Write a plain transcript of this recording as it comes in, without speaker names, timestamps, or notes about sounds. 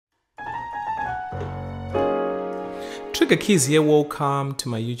Trigger Keys here. Welcome to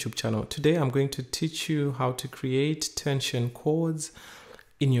my YouTube channel. Today I'm going to teach you how to create tension chords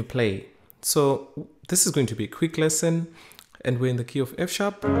in your play. So this is going to be a quick lesson, and we're in the key of F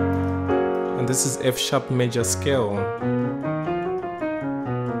sharp, and this is F sharp major scale.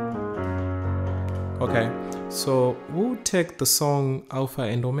 Okay, so we'll take the song Alpha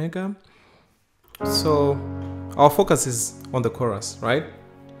and Omega. So our focus is on the chorus, right?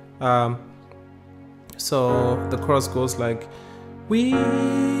 So the chorus goes like, we give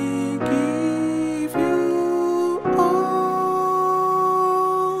you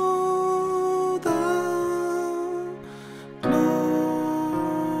all the glory.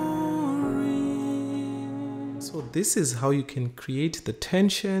 So this is how you can create the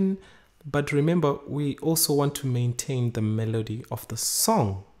tension, but remember, we also want to maintain the melody of the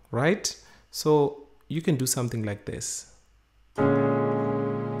song, right? So you can do something like this.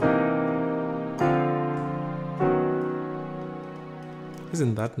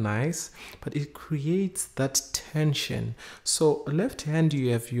 Isn't that nice? But it creates that tension. So left hand,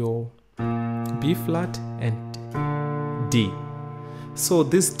 you have your B flat and D. So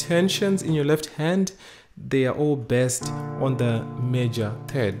these tensions in your left hand, they are all based on the major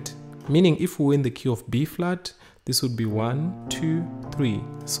third. Meaning if we're in the key of B flat, this would be 1, 2, 3.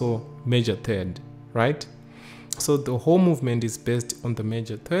 So major third, right? So the whole movement is based on the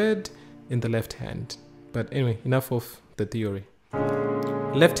major third in the left hand. But anyway, enough of the theory.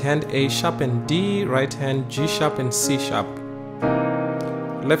 Left hand A sharp and D, right hand G sharp and C sharp.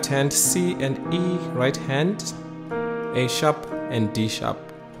 Left hand C and E, right hand A sharp and D sharp.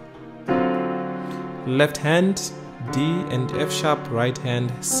 Left hand D and F sharp, right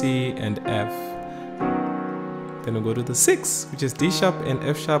hand C and F. Then we go to the 6, which is D sharp and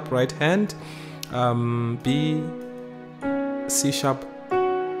F sharp, right hand B, C sharp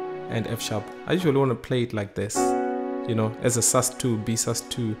and F sharp. I usually want to play it like this, you know, as a sus2, B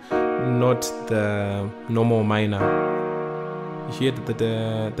sus2, not the normal minor. You hear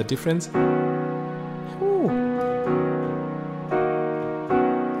the difference? Ooh.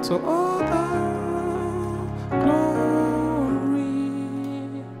 So all the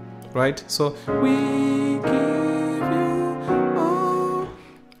glory, right? So we give you all.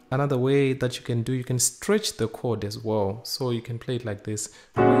 Another way that you can do, you can stretch the chord as well. So you can play it like this.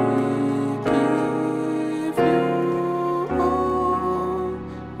 We give you all.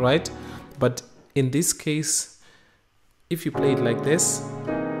 Right? But in this case, if you play it like this,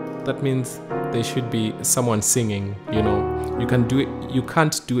 that means there should be someone singing, you know. You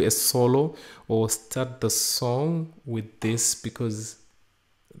can't do a solo or start the song with this because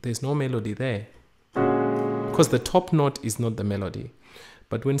there's no melody there. Because the top note is not the melody.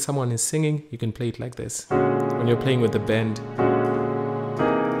 But when someone is singing, you can play it like this. When you're playing with the band.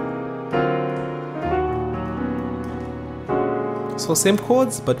 So same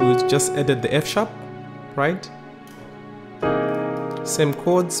chords, but we just added the F sharp, right? Same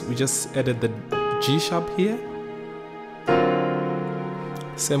chords, we just added the G sharp here.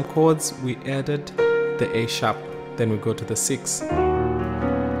 Same chords, we added the A sharp. Then we go to the 6.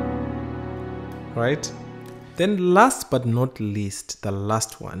 Right? Then last but not least, the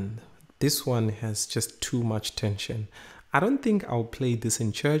last one. This one has just too much tension. I don't think I'll play this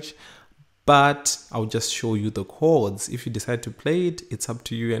in church, but I'll just show you the chords. If you decide to play it, it's up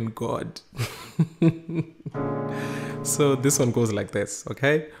to you and God. So this one goes like this,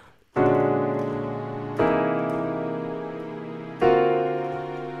 okay?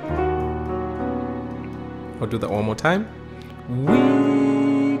 I'll do that one more time.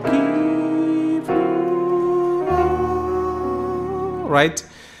 We give you all. Right?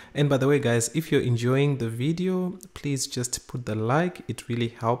 And by the way, guys, if you're enjoying the video, please just put the like. It really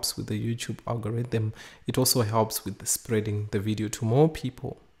helps with the YouTube algorithm. It also helps with spreading the video to more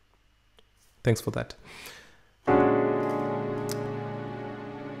people. Thanks for that.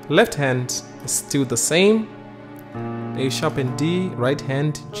 Left hand is still the same. A sharp and D, right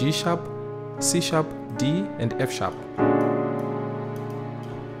hand G sharp, C sharp, D and F sharp.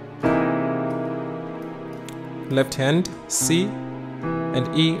 Left hand C and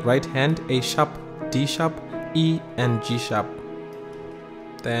E, right hand A sharp, D sharp, E and G sharp.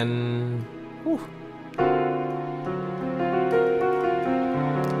 Then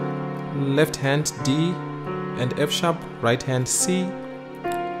left hand D and F sharp, right hand C,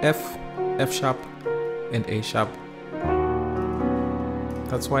 F, F sharp and A sharp.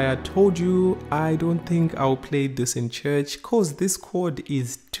 That's why I told you I don't think I'll play this in church, cause this chord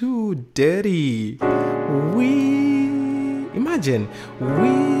is too dirty. Imagine,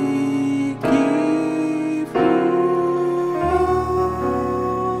 we give you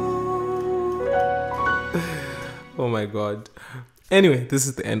all. Oh my God. Anyway, this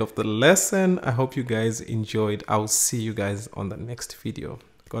is the end of the lesson. I hope you guys enjoyed. I'll see you guys on the next video.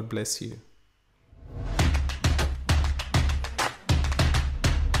 God bless you.